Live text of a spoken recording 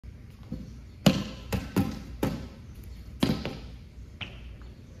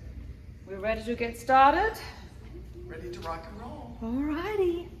Ready to get started? Ready to rock and roll.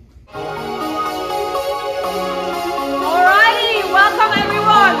 Alrighty. Alrighty, welcome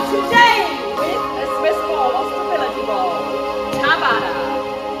everyone. Today with a Swiss ball or stability ball, Tabata.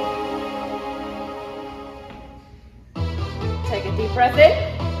 Take a deep breath in.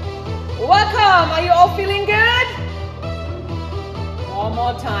 Welcome. Are you all feeling good? One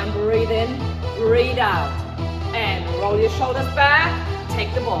more time. Breathe in, breathe out, and roll your shoulders back.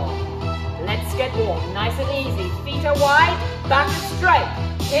 Take the ball. Let's get warm, nice and easy. Feet are wide, back is straight.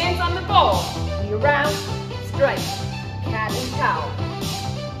 Hands on the ball. Knee round, straight. Cat and cow.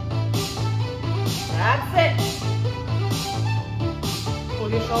 That's it.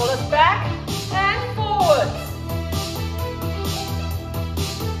 Pull your shoulders back and forwards.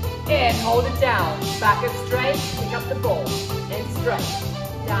 And hold it down. Back is straight. Pick up the ball. And straight.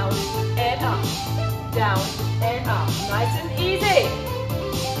 Down and up. Down and up. Nice and easy.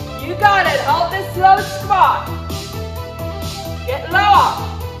 You got it. Hold this slow squat. Get lower.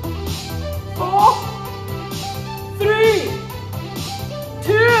 4, 3,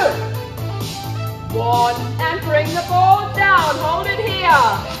 2, 1. And bring the ball down. Hold it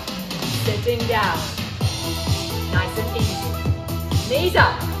here. Sitting down. Nice and easy. Knees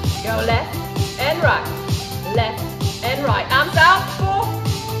up. Go left and right. Left and right. Arms out. 4,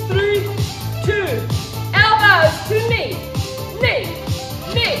 3, 2. Elbows to knee. Knee.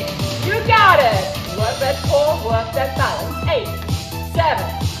 Knee. You got it. Work that core, work that balance. 8, 7,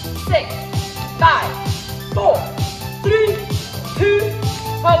 6, 5, 4, 3, 2.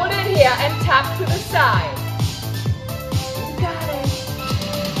 Hold it here and tap to the side. You got it.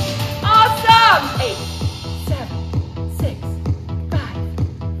 Awesome. 8, 7, 6,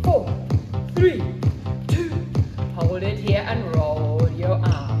 5, 4, 3, 2. Hold it here and roll your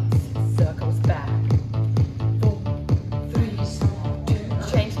arms. Circles back.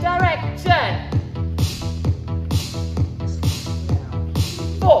 Direction.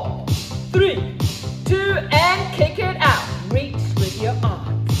 4, 3, 2, and kick it out. Reach with your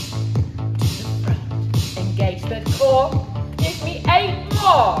arms to the front. Engage that core. Give me 8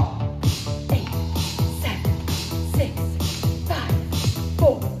 more. 8, 7, 6, 5,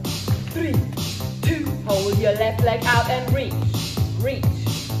 4, 3, 2. Hold your left leg out and reach. Reach.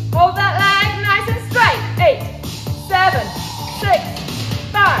 Hold that leg nice and straight. 8, 7, 6,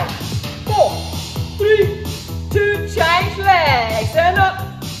 5, 4, 3, 2, change legs, and up.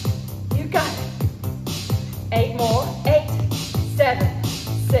 You got it. 8 more, 8, 7,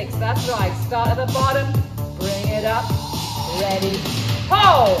 6, that's right. Start at the bottom, bring it up, ready,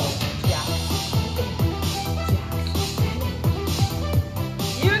 hold. Jack,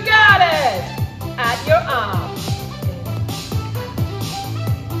 you got it. At your arms.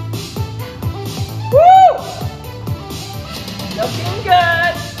 Woo! Looking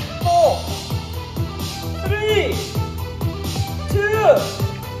good. 4, 3, 2,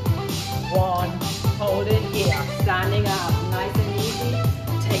 1. Hold it here. Standing up. Nice and easy.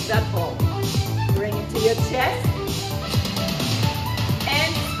 Take that ball. Bring it to your chest.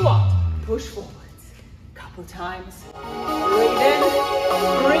 And squat. Push forwards. Couple times. Breathe in.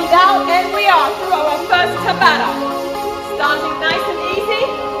 Breathe out. And we are through our first Tabata. Starting nice and easy.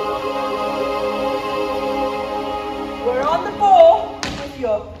 We're on the ball with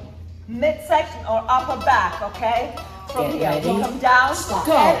your midsection or upper back, okay? From here, you come down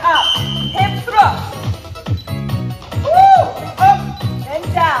and up. Hip thrust. Woo! Up and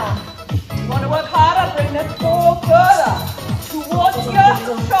down. You want to work harder? Bring the ball further towards your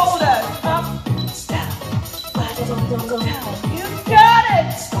shoulders. Up, down, down. You got it.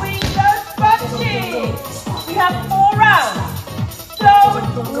 Squeeze those butt cheeks. We have 4 rounds. Don't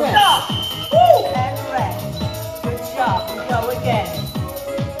stop. Woo! And rest. Good job. We go again.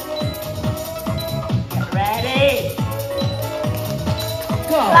 Get ready.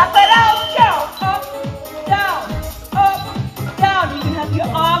 Go. Clap it out. Go. Up, down, up, down. You can have your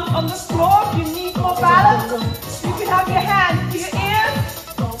arms on the floor if you need more balance. You can have your hands to your ears.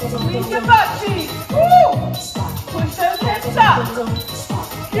 Squeeze your butt cheeks. Woo! Push those hips up.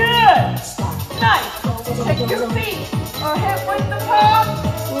 Good. Nice. Take your feet or hip with the palm.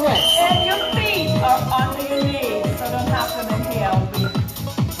 And your feet are under your knees. So don't have them in here. We'll be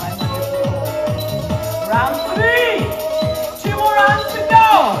right on your floor. Round 3. 2 more rounds to go.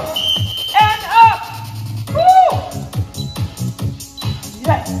 And up. Woo!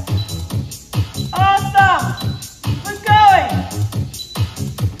 Yes. Awesome. We're going.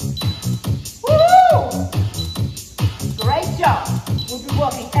 Woo! Great job. We'll be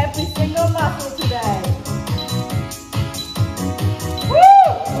working every single muscle today. Woo!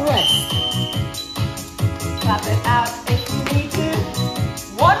 Rest. Tap it out if you need to.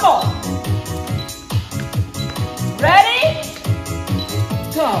 One more.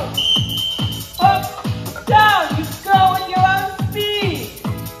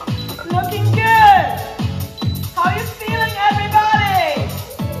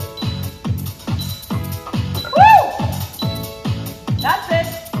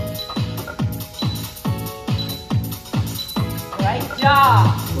 job.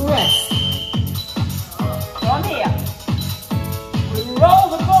 Rest. From here, we roll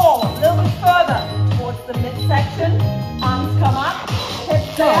the ball a little bit further towards the midsection. Arms come up,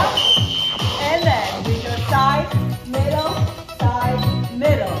 hips down, and then we go side, middle,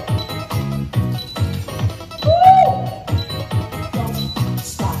 Woo!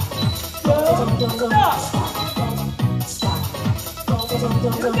 Stop. Stop.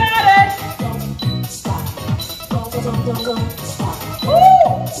 You got it. Stop. Woo!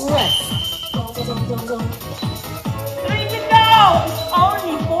 Rest. 3 to go. It's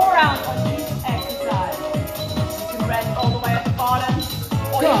only 4 rounds on each exercise. You can rest all the way at the bottom,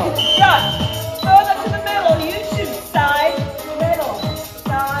 or you can adjust further to the middle. You choose side, middle.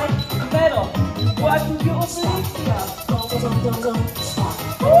 Working your obliques here.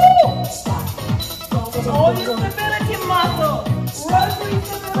 Woo! All your stability muscle. Rotary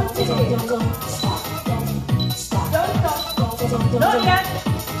stability. Don't stop. Not yet.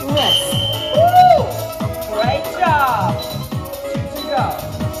 Rest. Woo! Great job. 2 to go.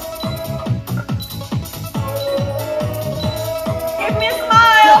 Give me a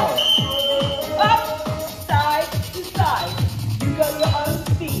smile. Up, side to side. You go your own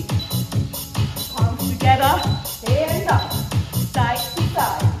speed. Palms together, hands up. Side to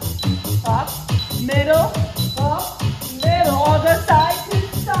side. Up, middle, or side to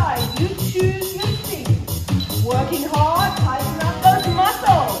side. You choose your speed. Working hard, tighten up those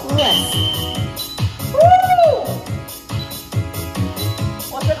muscles. Rest. Woo!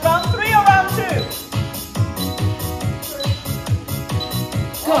 Was it round 3 or round 2?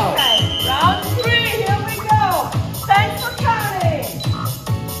 Go. Okay, round 3, here we go. Thanks for counting.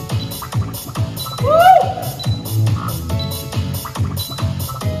 Woo!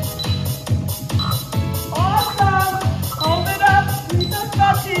 Awesome. Hold it up, do the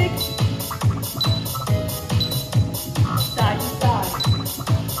Thoracic. Side to side.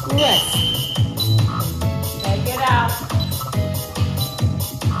 Rest. Take it out.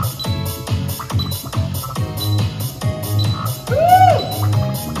 Woo!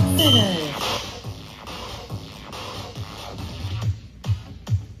 Finish.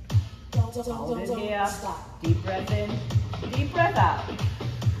 Hold it here. Deep breath in, deep breath out.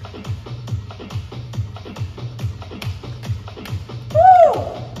 Woo!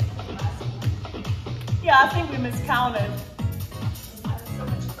 Yeah, I think we miscounted.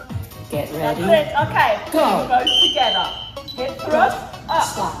 Get That's ready. it. Okay. Go. Both together. Hip thrust. Up.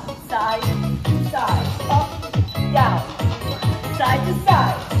 Stop. Side to side. Up. Down. Side to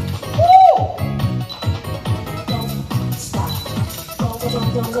side. Woo! Stop.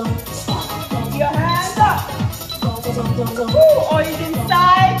 Keep your hands up. Woo! Or you can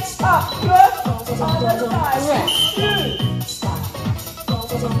side up. Thrust. Other side. Rest. 2.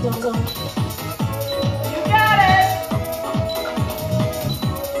 You got it.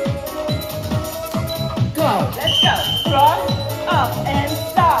 Go. Let's go. Thrust, up and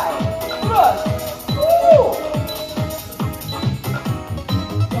side. Thrust. Woo!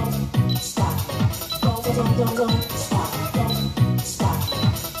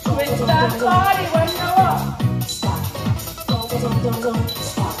 Twist that body when you're up.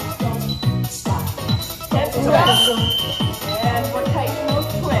 Hip thrust and rotational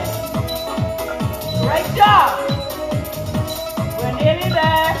twist. Great job. We're nearly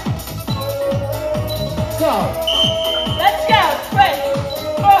there. Go. Let's go. Twist.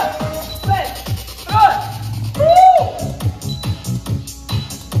 Woo!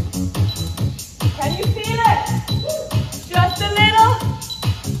 Can you feel it? Just a little.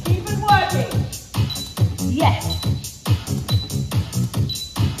 Keep it working. Yes.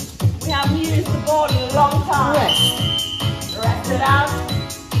 We haven't used the ball in a long time. Rest. Rest it out.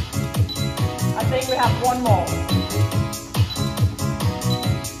 I think we have one more.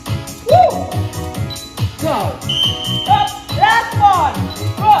 Woo! Go. Up, last one.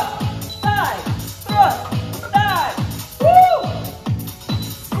 Thrust, side. Woo!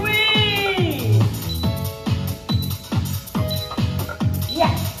 Squeeze.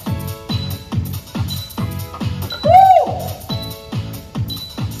 Yes. Woo!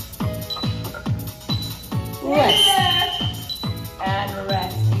 Rest. And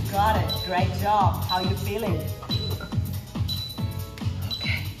rest. You got it. Great job. How are you feeling?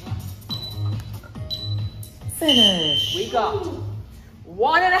 Finish. We got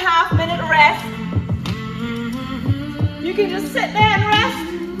 1.5 minute rest. You can just sit there and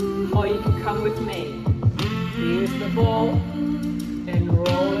rest, or you can come with me. Here's the ball and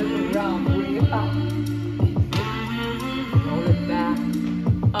roll it around. Bring it up. Roll it back.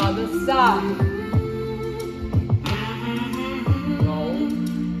 Other side. Roll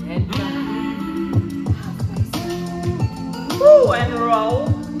and back. Woo, and roll. roll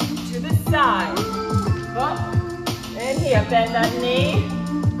to the side. Up. And here, bend that knee.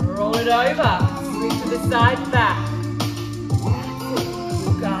 Roll it over. Swing to the side, back.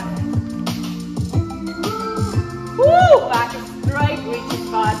 You got it. Woo! Back is straight. Reach as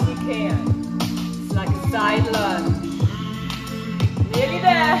far as you can. It's like a side lunge. Nearly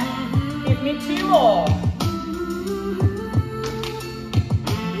there. Give me 2 more.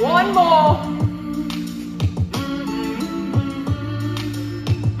 1 more.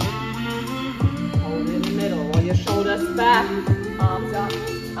 Hold it in the middle. Roll your shoulders back. Arms up.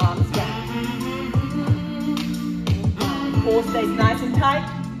 Arms down. Core stays nice and tight.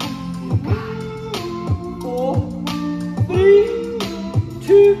 4, 3,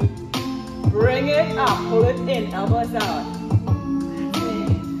 2. Bring it up. Pull it in. Elbows out.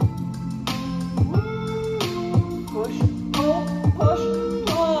 Push, pull, push,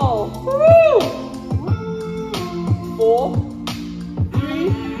 pull. Woo! 4, 3,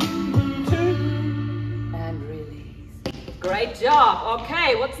 2, and release. Great job. Okay,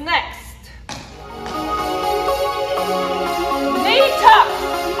 what's next? Knee tuck.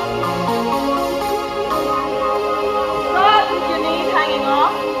 Start with your knees hanging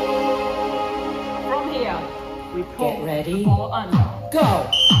off. From here, we pull. Get ready. The ball under. Go.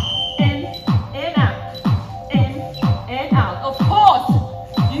 In, out. In, out. Of course,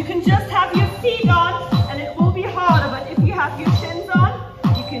 you can just have your feet on and it will be harder, but if you have your shins on,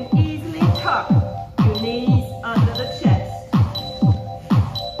 you can easily tuck your knees under the chest.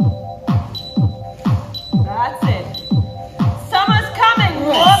 That's it. Summer's coming,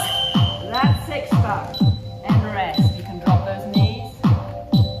 look. That's 6 pack. And rest. You can drop those knees.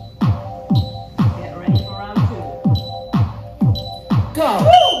 Get ready for round 2. Go.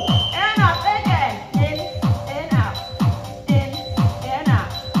 Woo! And up again. In and out. In and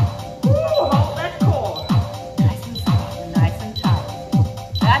out. Woo! Hold that core. Nice and soft and nice and tight.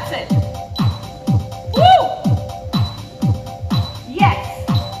 That's it. Woo! Yes.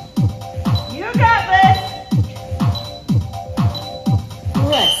 You got this.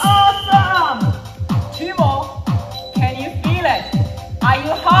 Rest. Awesome. 2 more. Can you feel it? Are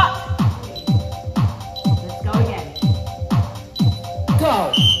you hot? Let's go again. Go.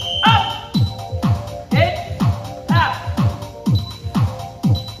 Up. Hit. Up.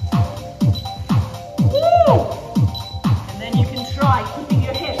 Woo! And then you can try keeping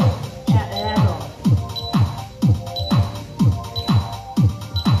your hips at level.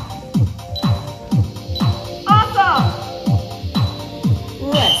 Awesome.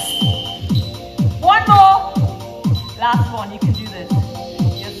 Rest. 1 more. Last one. You can do this.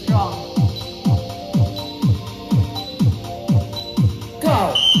 You're strong. Go.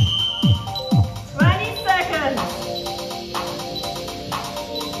 20 seconds.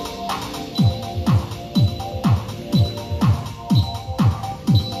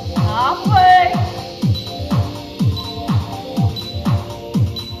 Halfway.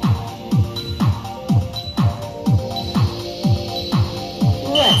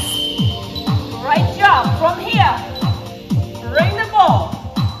 Rest. Great job. From here, bring the ball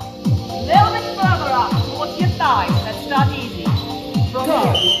a little bit further up towards your thighs. Let's start easy. From Go.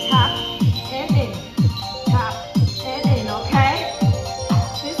 here, we tap and in. Tap and in, okay?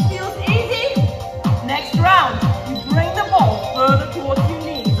 This feels easy. Next round, you bring the ball further towards your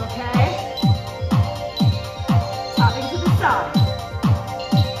knees, okay?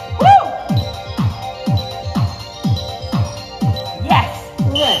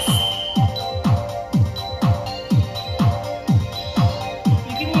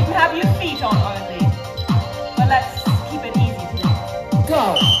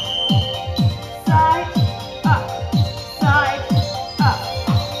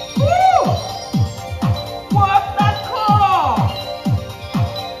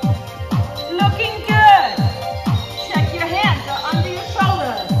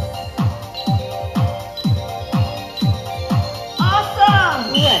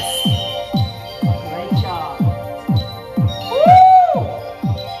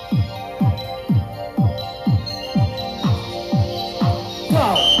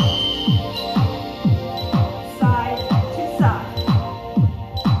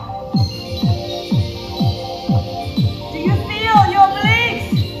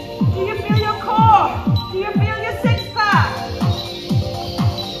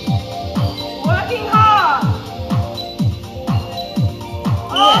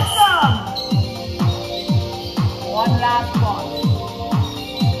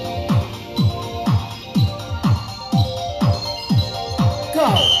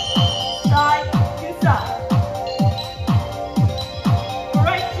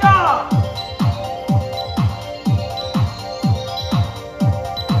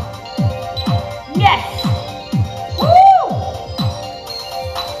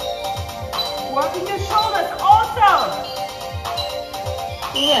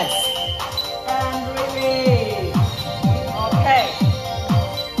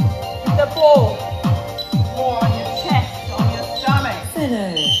 ball. More on your chest, on your stomach.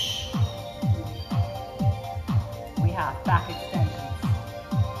 Finish. We have back extensions.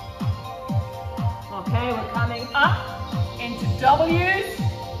 Okay, we're coming up into W's,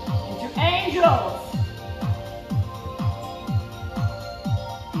 into angels.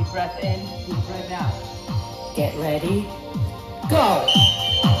 Deep breath in, deep breath out. Get ready. Go.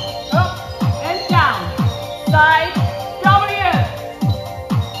 Up and down. Side, W.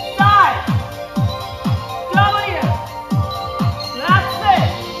 Side, W. That's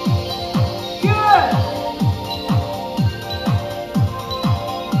it. Good.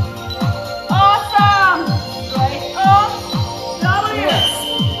 Awesome. Straight up, W. Rest.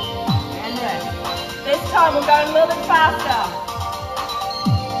 And rest. This time we're going a little bit faster.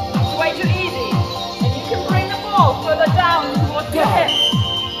 It's way too easy. And you can bring the ball further down towards your hips.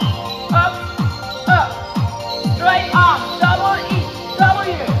 Up, up. Straight arm, double E,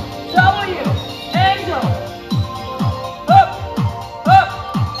 W, W, angel. Up, up.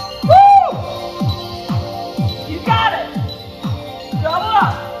 Woo! You got it. Double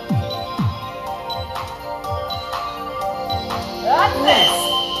up. That's it. Rest.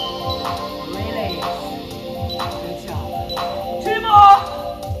 Release. Good job. 2 more.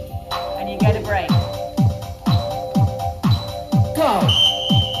 And you get a break. Go.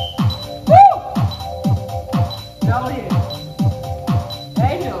 Woo! W.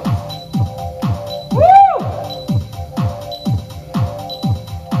 Angel. Woo!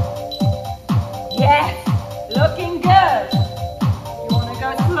 Yes, looking good. You want to go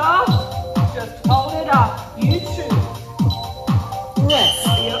slow? Just hold it up. You choose. Rest.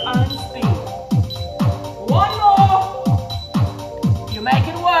 At your own speed. 1 more. You make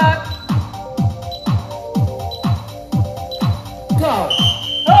it work. Go.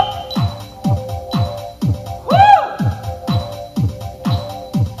 Up. Woo!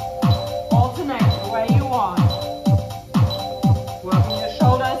 Alternate the way you want. Working your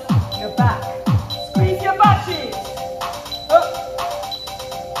shoulders, your back. Squeeze your butt cheeks. Up.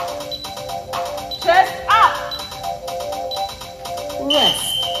 Chest up. Rest.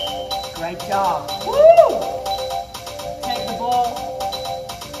 Great job. Woo! Take the ball.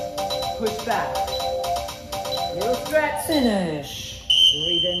 Push back. Little stretch. Finish.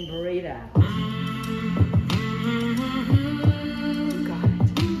 Breathe in, breathe out. You got it.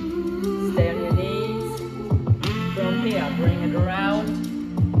 Stay on your knees. From here, bring it around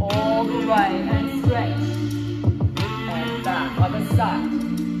all the way and stretch. And back, other side.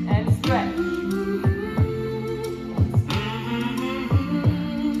 And stretch.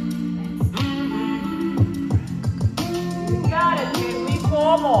 You got it. Give me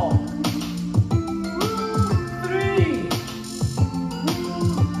 4 more. 3,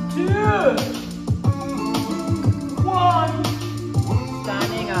 2, 1.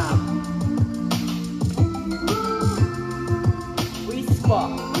 Standing up. We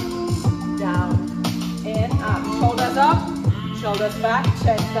squat. Down, in, up. Shoulders up, shoulders back,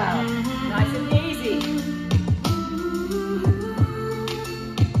 chest down. Nice and easy.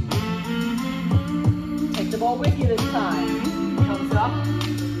 Take the ball with you this time. Comes up,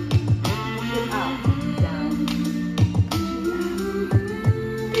 push it out, down.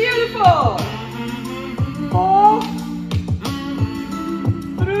 Beautiful. 4,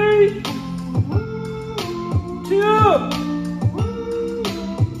 3, 2,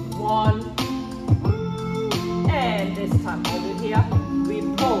 1. And this time hold it here. We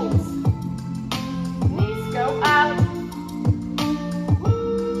pose. Knees go out.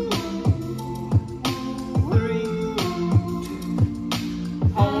 3, 2.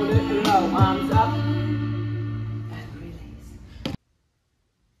 Hold it low. Arms up. And release.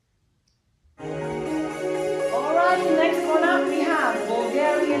 Alright, next one up we have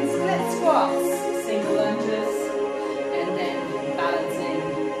Bulgarian split squats, single lunges, and then balancing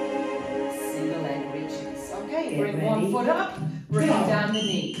single leg reaches. Okay, Get bring ready. one foot up, bring Go. down the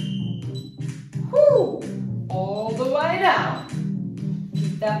knee. Whoo! All the way down.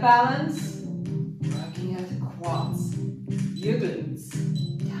 Keep that balance. Working at the quads, your glutes.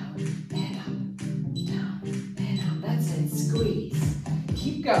 Down and up, down and up. That's it, squeeze.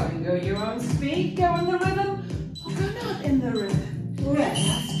 Keep going, go your own speed, go in the rhythm, or go not in the rhythm. Rest.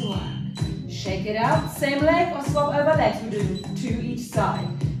 Just work. Shake it out, same leg or swap over legs. We're doing 2 each side.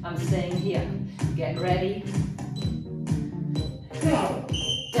 I'm staying here. Get ready. Go.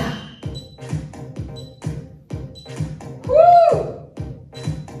 Down. Woo!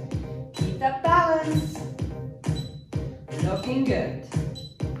 Keep that balance. Looking good.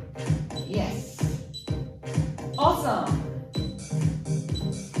 Yes. Awesome.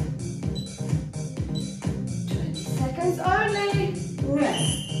 20 seconds only.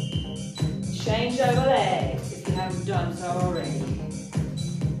 Rest. already.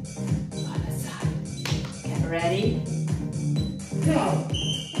 Other side. Get ready. Go.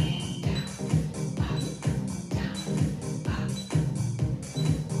 And down, up, down, up.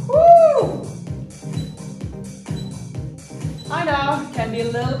 Woo! I know, it can be a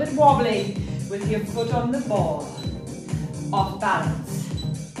little bit wobbly with your foot on the ball. Off balance.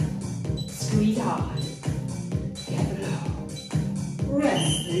 Squeeze hard. Get low.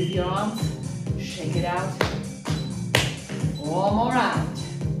 Rest. Move your arms. Shake it out. One more round.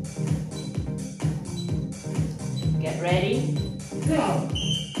 Get ready. Go.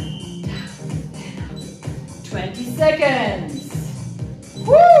 Down, then up. 20 seconds.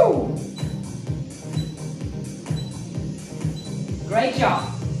 Woo! Great job.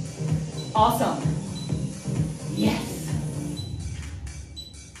 Awesome. Yes.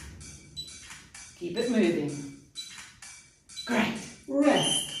 Keep it moving. Great.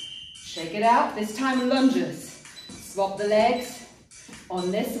 Rest. Shake it out. This time lunges. Swap the legs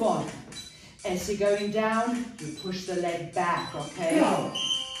on this one. As you're going down, you push the leg back, okay? Go.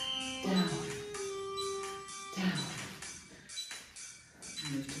 Down. Down.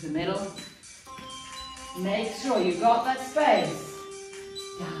 Move to the middle. Make sure you got that space.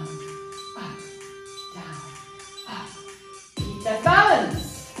 Down, up, down, up. Keep that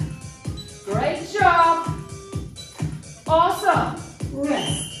balance. Great job. Awesome.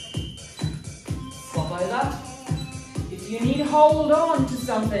 Rest. Swap over. If you need to hold on to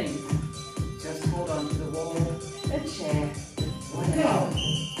something, just hold on to the wall, a chair, whatever. Go.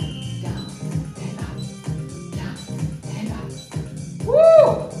 Down, then up, down, then up.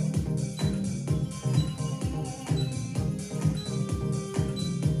 Woo!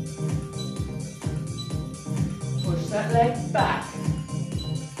 Push that leg back.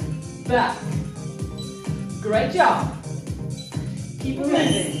 Back. Great job. Keep it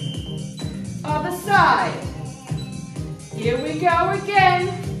moving. Other side. Here we go again.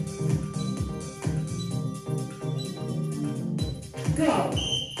 Go.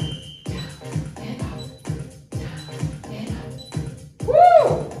 Down and up. Down and up. Woo!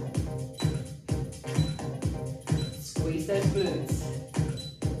 Squeeze those glutes.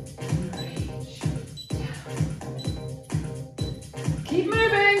 And reach. Down. Keep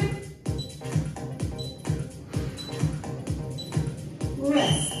moving.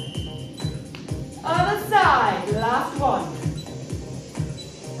 Rest. Other side. Last one.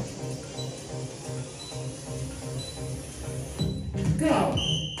 Go.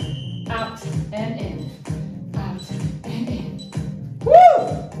 Out and in. Out and in. Woo!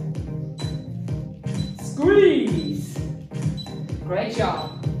 Squeeze. Great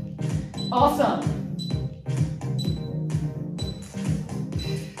job. Awesome.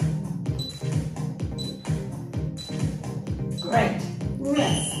 Great.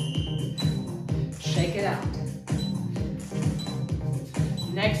 Rest. Shake it out.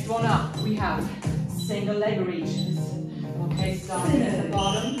 Next one up, we have single leg reaches. Okay, starting at the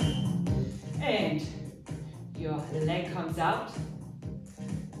bottom. And your leg comes out.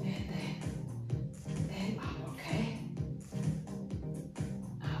 And then up, okay?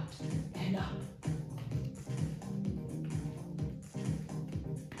 Out and up.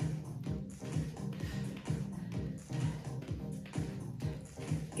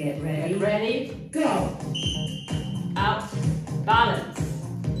 Get ready. Get ready. Go. Out, balance.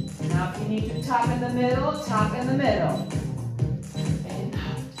 Now if you need to tap in the middle, tap in the middle. And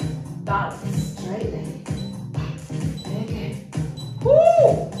out, balance, straight leg. Up, and again.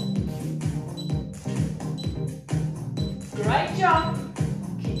 Woo! Great job.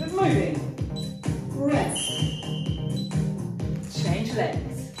 Keep it moving. Rest. Change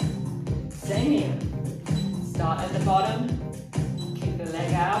legs. Same here. Start at the bottom. Kick the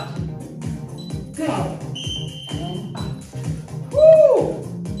leg out. Go. And up. Woo!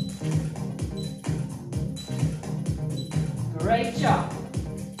 Great job.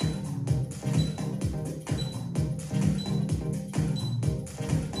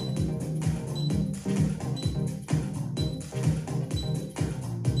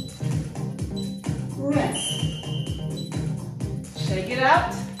 Rest. Shake it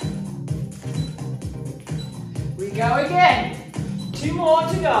out. We go again. 2 more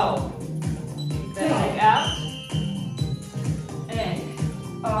to go. Kick the leg out. And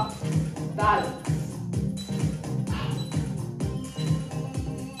up. Balance.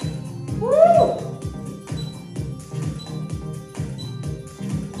 Woo!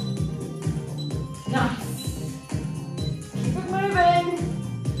 Nice. Keep it moving.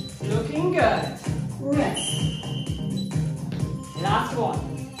 Looking good. Rest. Last one.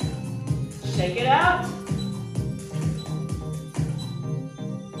 Shake it out.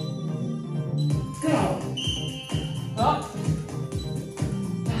 Go. Up.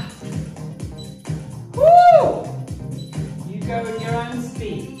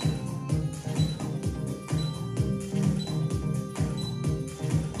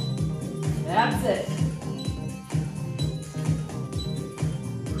 That's it.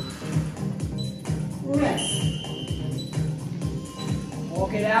 Rest.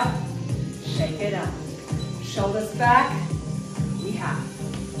 Walk it out, shake it out. Shoulders back. We have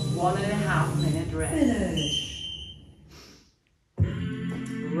 1.5 minute rest. Finish.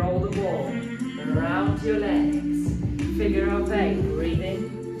 Roll the ball around your legs. Figure of 8. Breathe in,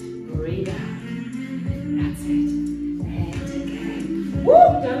 breathe out. That's it. And again. Woo!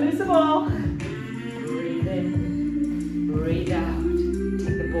 Don't lose the ball. Breathe in, breathe out.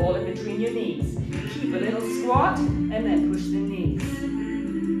 Take the ball in between your knees. Keep a little squat and then push the knees.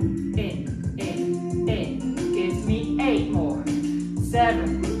 In, in, in. Gives me 8 more.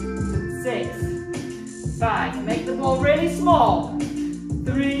 7, 6, 5. Make the ball really small.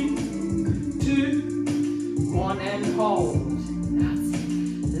 3, 2, 1, and hold. That's it.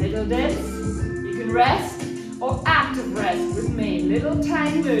 Little dips. You can rest or active rest with me. Little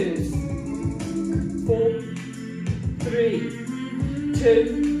tiny moves. 4, 3,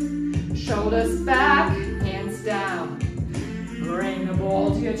 2. Shoulders back, hands down. Bring the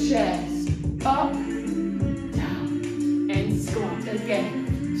ball to your chest. Up, down, and squat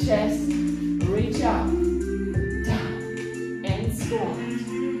again. Chest, reach up, down, and squat.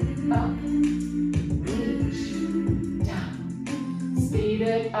 Up, reach, down. Speed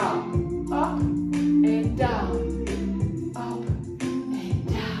it up, and down, up, and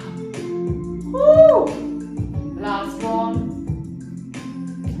down. Woo! Last one.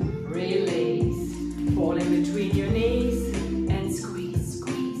 Release. Fall in between your knees and squeeze,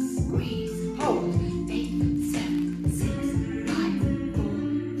 squeeze, squeeze. Hold. 8, 7, 6, 5, 4,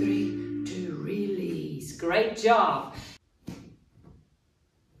 3, 2. Release. Great job.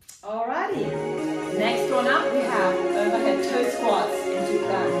 Alrighty. Next one up, we have overhead toe squats into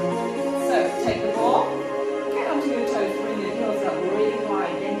plank. So take the ball, get onto your toes, bring your heels up really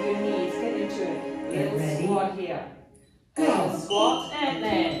wide, bend your knees, get into a Get little ready. squat here. Go. Squat and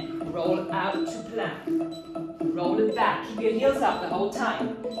then roll it out to plank. Roll it back. Keep your heels up the whole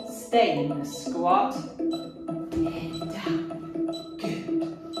time. Stay in the squat and down. Good.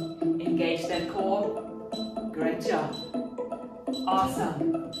 Engage that core. Great job.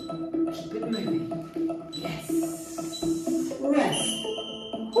 Awesome. Keep it moving. Yes. Rest.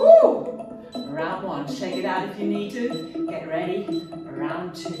 Woo! Round 1. Shake it out if you need to. Get ready.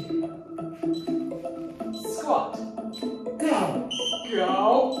 Round 2. Squat. Go.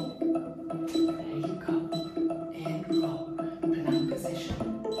 Go. There you go. And roll. Plank position.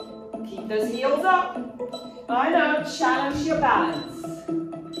 Keep those heels up. I know, challenge your balance.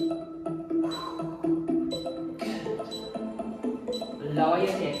 Good. Lower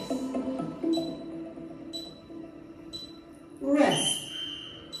your hips. Rest.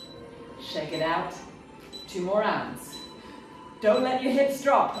 Shake it out. 2 more rounds. Don't let your hips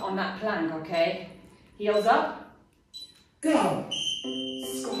drop on that plank, okay? Heels up. Go.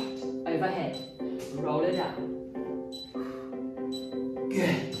 Squat overhead. Roll it out.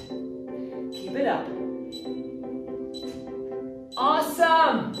 Good. Keep it up.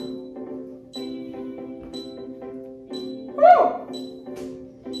 Awesome. Woo!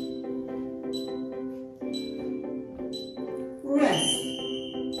 Rest.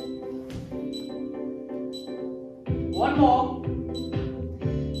 1 more.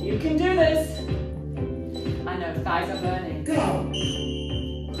 You can do this. I know thighs are burning. Go.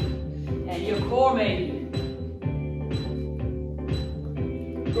 And your core maybe.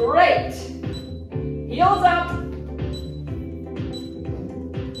 Great. Heels up.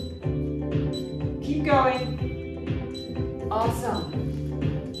 Keep going. Awesome.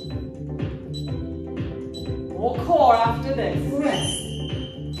 More core after this. Rest.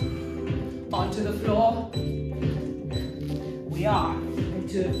 Onto the floor. We are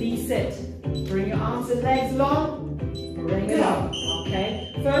into a V-sit. Bring your arms and legs long. Bring it up.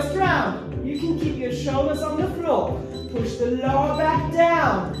 Okay. First round. You can keep your shoulders on the floor. Push the lower back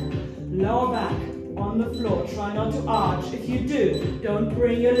down. Lower back on the floor. Try not to arch. If you do, don't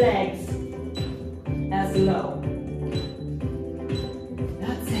bring your legs as low.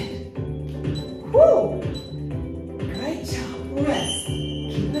 That's it. Woo! Great job. Rest.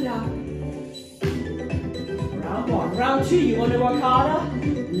 Keep it up. Round 1. Round 2, you want to work harder?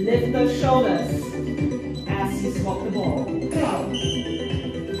 Lift those shoulders as you swap the ball. Go.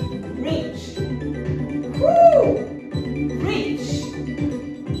 Reach. Woo! Reach.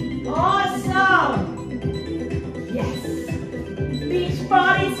 Awesome. Yes. Beach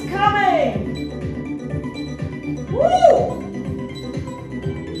body's coming. Woo!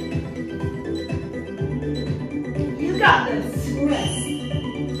 You got this. Rest.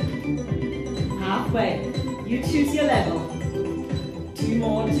 Halfway. You choose your level. 2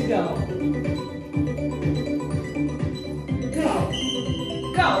 more to to go. Go.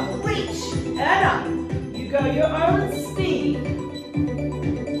 Go, reach, and up. You go your own speed.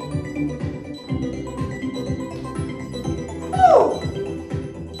 Woo!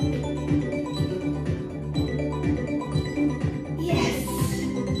 Yes.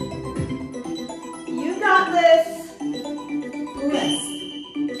 You got this. Rest.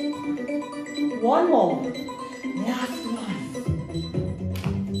 One more. Last one.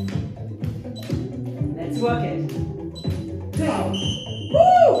 Let's work it. Go.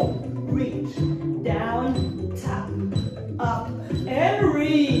 Woo! Reach, down, tap, up, and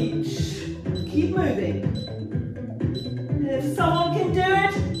reach. Keep moving. And if someone can do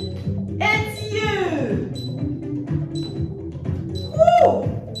it, it's you. Woo!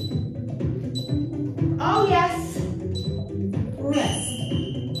 Oh yes. Rest.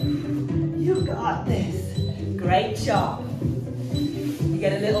 You got this. Great job. You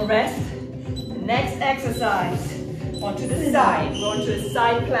get a little rest. Next exercise. Onto the side. Go into a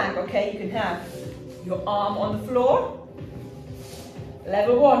side plank, okay? You can have your arm on the floor.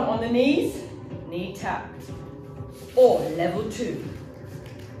 Level 1 on the knees, knee tapped. Or level 2,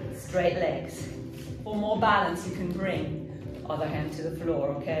 straight legs. For more balance, you can bring the other hand to the floor,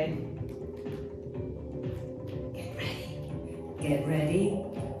 okay? Get ready. Get ready.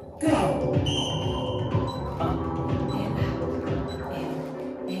 Go. Up, in,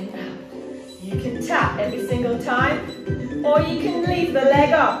 out, in, out. You can tap every single time, or you can leave the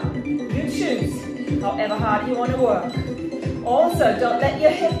leg up. You choose, however hard you want to work. Also, don't let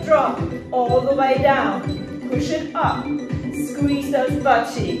your hip drop all the way down. Push it up. Squeeze those butt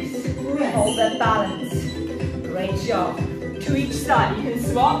cheeks. Hold that balance. Great job. To each side, you can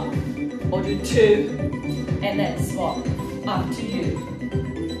swap, or do 2, and then swap. Up to you.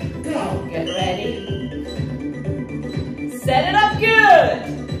 Go. Get ready. Set it up good.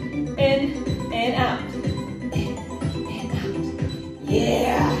 In and out. In and out.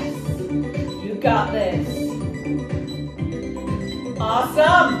 Yes. You got this.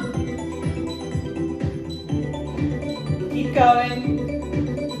 Awesome. Keep going.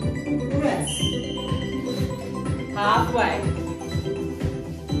 Rest. Halfway.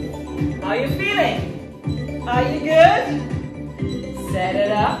 How are you feeling? Are you good? Set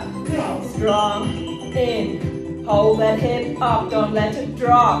it up. Go. Strong. In. Hold that hip up. Don't let it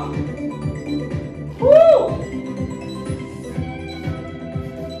drop. Woo!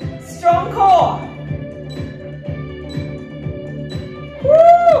 Strong core.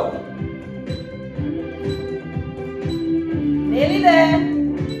 Woo! Nearly there.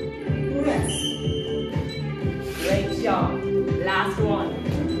 Rest. Great job. Last one.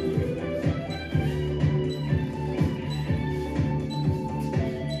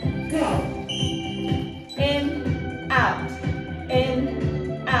 Go. In, out, in,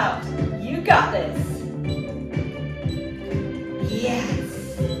 out. You got this.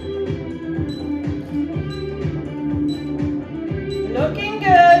 Yes. Looking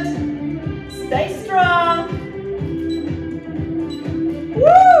good. Stay strong.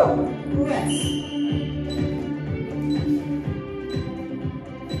 Woo! Rest.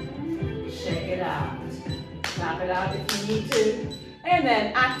 Shake it out. Clap it out if you need to. And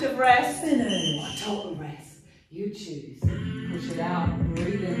then active rest. Finish. Or total rest. You choose. Push it out.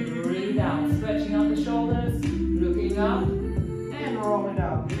 Breathe in, breathe out. Stretching out the shoulders. Looking up. And roll it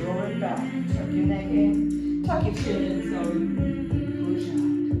up. Roll it back. Tuck your neck in. Tuck your chin in. Sorry. Push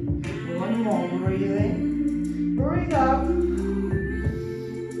out. One more. Breathe in. Breathe out.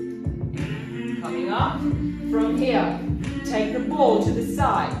 Coming up. From here, take the ball to the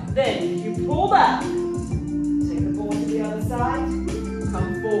side. Then you pull back. Take the ball to the other side.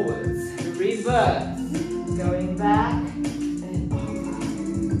 Come forwards. Reverse. Going back. And over.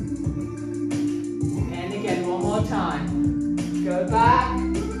 And again, one more time. Go back.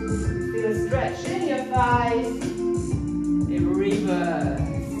 Feel a stretch in your thighs. And reverse.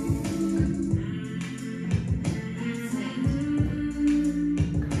 That's it.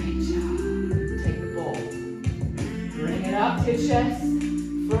 Great job. Take the ball. Bring it up to chest.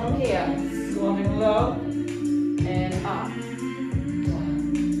 From here, squatting low. And up. Down.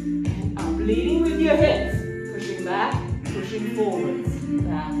 And up. Leading with your hips. Pushing back. Pushing forwards.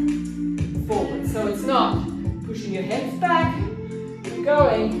 Back. Forwards. So it's not pushing your hips back. You're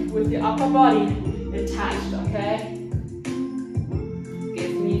going with your upper body attached, okay?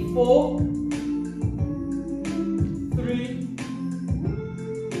 Give me 4, 3,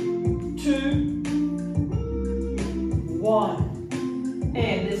 2, 1.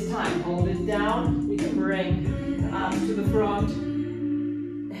 And this time, hold it down. You can bring the arms to the front.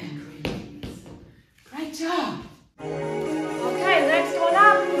 And release. Great job. Okay, next one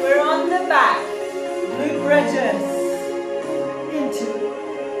up.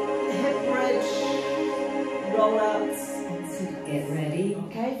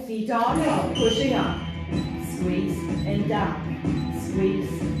 pushing up. Squeeze and down.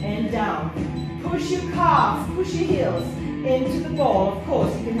 Squeeze and down. Push your calves, push your heels into the ball. Of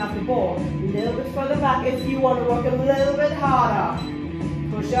course, you can have the ball a little bit further back if you want to work a little bit harder.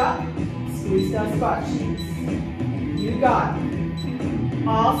 Push up, squeeze those butt cheeks. You got it.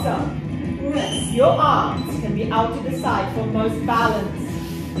 Awesome. Rest. Your arms can be out to the side for most balance.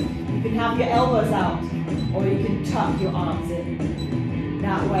 You can have your elbows out, or you can tuck your arms in.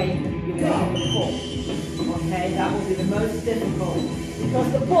 That way, you're making the pull. Okay, that will be the most difficult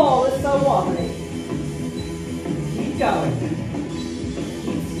because the ball is so wobbly. Keep going.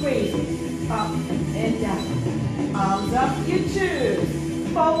 Keep squeezing up and down. Arms up, you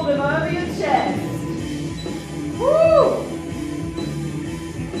choose. Fold them over your chest. Woo!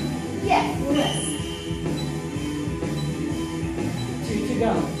 Yes. Rest. 2 to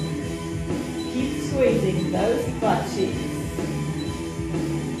go. Keep squeezing those butt cheeks.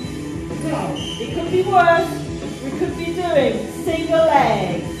 Go. It could be worse. We could be doing single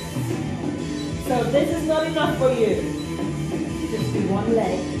legs. So this is not enough for you. Just do one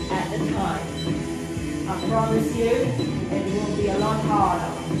leg at a time. I promise you, it will be a lot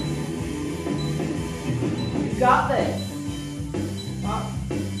harder. You got this. Up.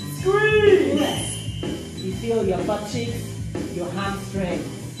 Squeeze! Rest. You feel your butt cheeks, your hamstrings.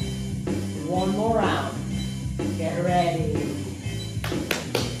 One more round. Get ready.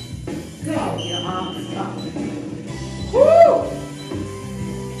 Go. Your arms up. Woo!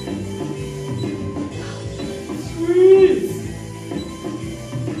 Squeeze.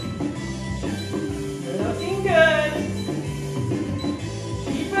 Looking good.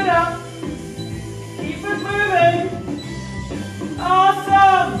 Keep it up. Keep it moving.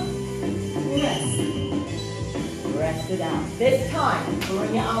 Awesome. Rest. Rest it out. This time,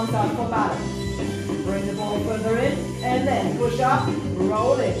 bring your arms out for balance. Bring the ball further in, and then push up,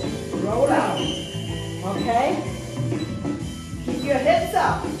 roll it, roll out. Okay? Keep your hips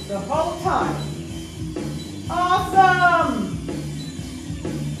up the whole time. Awesome!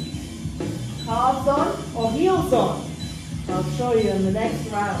 Calves on or heels on. I'll show you in the next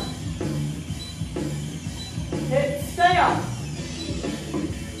round. Hips stay up.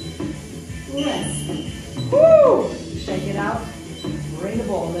 Rest. Woo! Shake it out. Bring the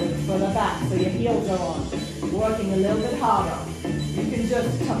ball a little further back so your heels are on. Working a little bit harder. You can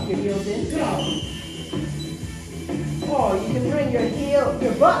just tuck your heels in. Go. Or you can bring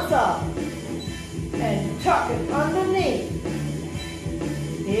your butts up and tuck it underneath.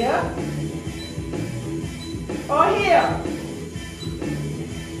 Here. Or here.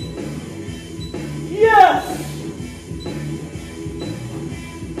 Yes!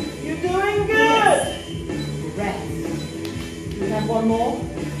 You're doing good! Rest. Do we have one more?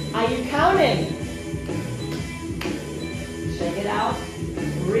 Are you counting? Shake it out.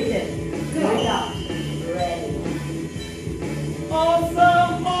 Breathe in. Breathe out. Ready.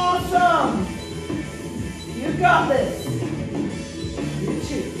 Awesome, awesome. You got this. You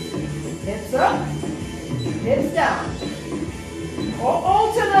choose. Hips up, hips down. Or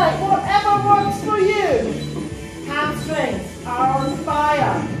alternate, whatever works for you. Hamstrings are on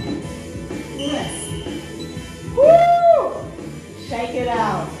fire. Rest. Woo! Shake it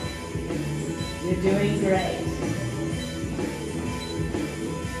out. You're doing great.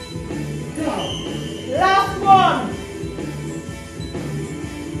 Go. Last one.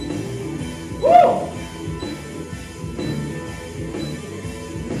 Woo!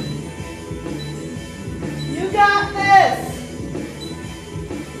 You got this.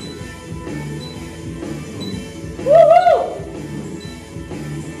 Woo-hoo!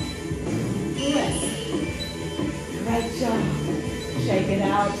 Rest. Great job. Shake it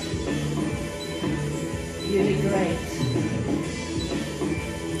out. You did great.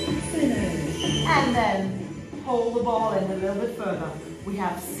 Finish. And then hold the ball in a little bit further. We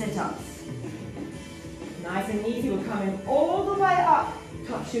have sit-ups. Nice and easy. We're coming all the way up.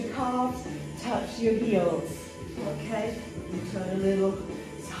 Touch your calves, touch your heels. Okay? You turn a little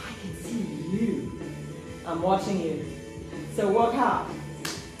so I can see you. I'm watching you. So work hard.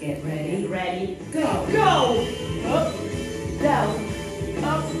 Get ready. Ready? Go. Go! Up, down,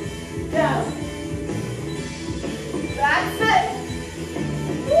 up, down. That's it.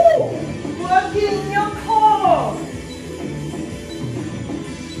 Woo! Working your core.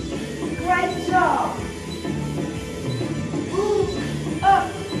 Great job. Ooh, up.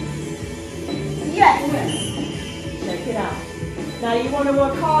 Yes. Rest. Check it out. Now you want to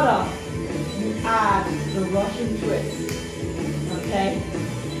work harder. You add the Russian twist. Okay?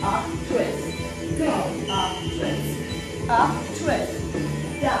 Up, twist. Go. Up, twist. Up, twist.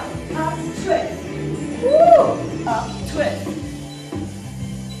 Down, up, twist. Woo! Up, twist.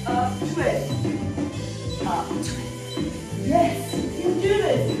 Up, twist.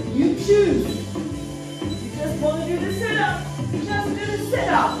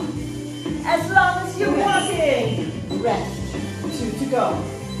 go.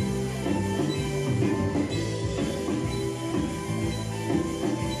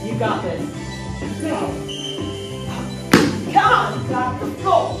 You got this. Go. Come on, grab the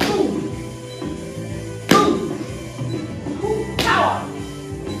floor. Boom. Boom. Boom. Power.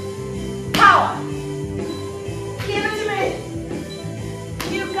 Power. Give it to me.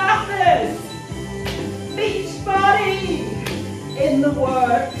 You got this. Beach body in the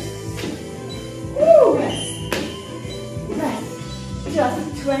works. Woo. Rest. Rest.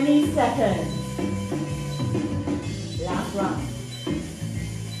 Just 20 seconds. Last round.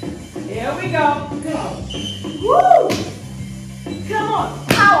 Here we go. Go. Woo! Come on,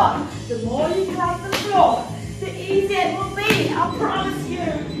 power. The more you grab the floor, the easier it will be. I promise you.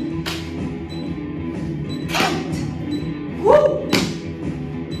 Woo!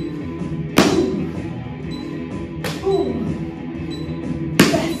 Boom. Boom.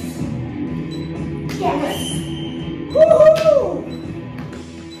 Yes. Yes. Woo!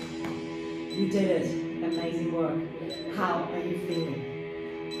 You did it. Amazing work. How are you feeling?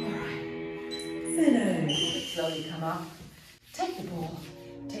 All right. Finish. Slowly come up. Take the ball.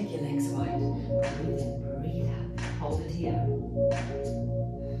 Take your legs wide. Breathe in, breathe out. Hold it here.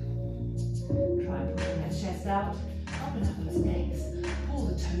 Try and pull that chest out. Open up those legs. Pull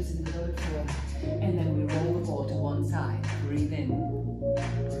the toes in the lower third. And then we roll the ball to one side. Breathe in,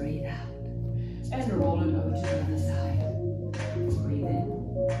 breathe out. And roll it over to the other side. Breathe in,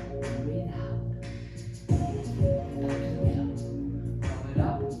 breathe out. Back to the middle. Roll it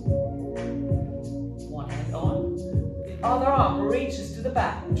up. One hand on. The other arm reaches to the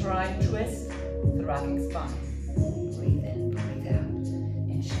back. Try and twist. Thoracic spine. Breathe in, breathe out.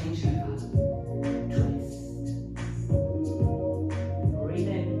 And change over. Twist. Breathe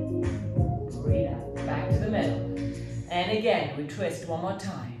in, breathe out. Back to the middle. And again, we twist one more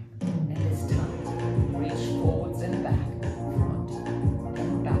time. And this time, reach forwards and back. Front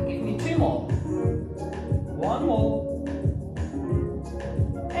and back. Give me two more. One more.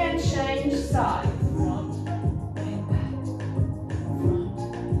 And change sides. Front and back. Front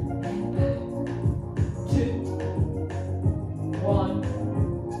and back. 2, 1.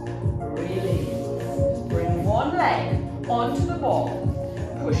 Release. Bring one leg onto the ball.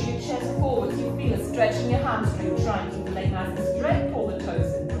 Push your chest forward. You feel a stretch in your hamstring. Try and keep the leg nice and straight. Pull the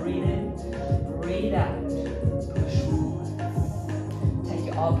toes in. Breathe in. Breathe out. Push forward. Take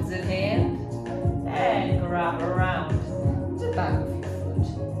your opposite hand and grab around the back of your foot.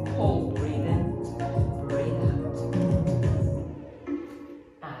 Pull. Breathe in. Breathe out.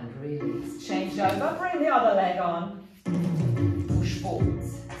 And release. Change over. Bring the other leg on. Push forwards.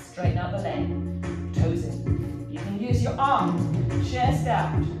 Straighten out the leg. Toes in. You can use your arm. Chest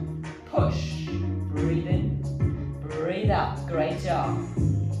out. Push. Breathe in. Breathe out. Great job.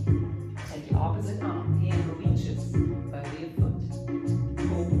 Take your opposite arm. Hand reaches over your foot.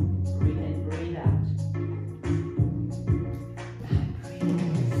 Pull. Breathe in. Breathe out. And breathe.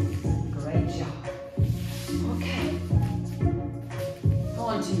 Great job. Okay.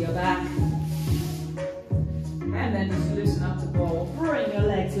 Onto your back. And then just loosen up the ball. Bring your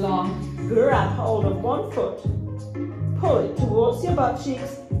legs long. Grab hold of one foot. Pull it towards your butt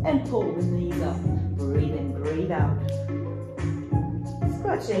cheeks and pull the knees up. Breathe in, breathe out.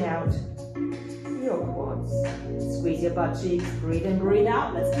 Stretching out your quads. Squeeze your butt cheeks. Breathe in, breathe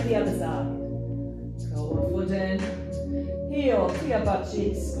out. Let's do the other side. Go one foot in. Heel to your butt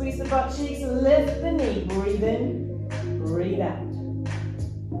cheeks. Squeeze the butt cheeks. Lift the knee. Breathe in, breathe out.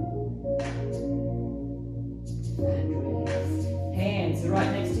 And release. Hands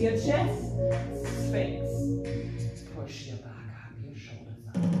right next to your chest. Sphinx. Push your back up, your shoulders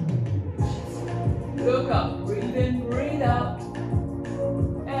up. Look up, breathe in, breathe out.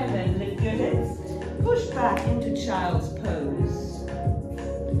 And then lift your hips. Push back into child's pose.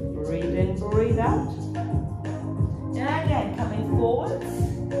 Breathe in, breathe out. And again, coming forwards.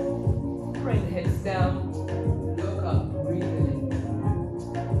 Bring the hips down. Look up, breathe in.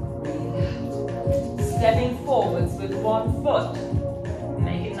 Breathe out. Stepping forwards with one foot.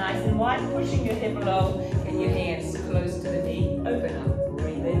 Make it nice and wide, pushing your hip low. Get your hands close to the knee. Open up.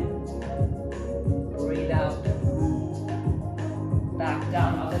 Breathe in. Breathe out. Back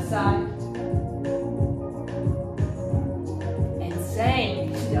down, other side. And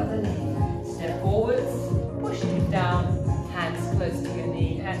same to the other leg. Step forwards. Push it down. Hands close to your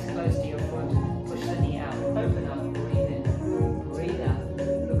knee. Hands close to your foot. Push the knee out. Open up. Breathe in. Breathe out.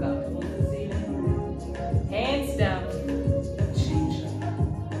 Look up towards the ceiling. Hands down. Change.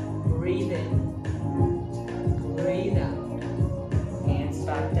 Breathe in.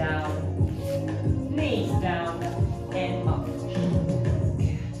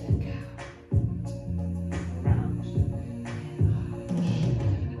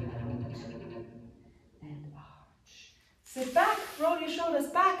 Sit back, roll your shoulders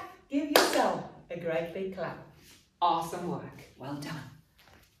back, give yourself a great big clap. Awesome work. Well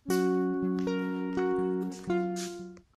done.